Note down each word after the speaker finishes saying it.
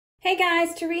Hey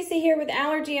guys, Teresa here with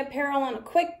AllergyApparel on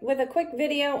with a quick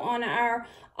video on our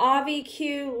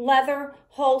AuviQ leather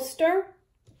holster.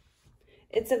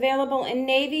 It's available in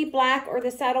navy, black, or the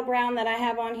saddle brown that I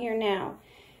have on here now.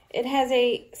 It has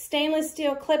a stainless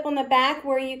steel clip on the back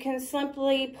where you can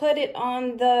simply put it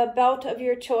on the belt of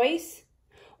your choice,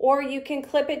 or you can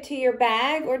clip it to your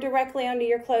bag or directly onto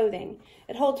your clothing.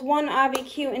 It holds one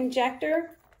AuviQ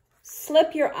injector.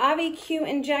 Slip your AuviQ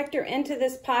injector into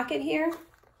this pocket here.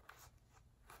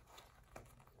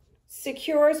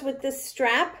 Secures with this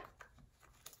strap.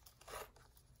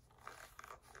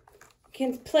 You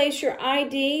can place your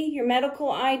ID, your medical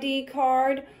ID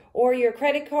card, or your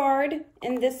credit card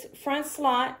in this front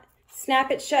slot.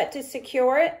 Snap it shut to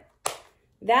secure it.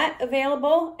 That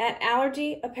available at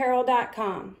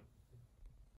AllergyApparel.com.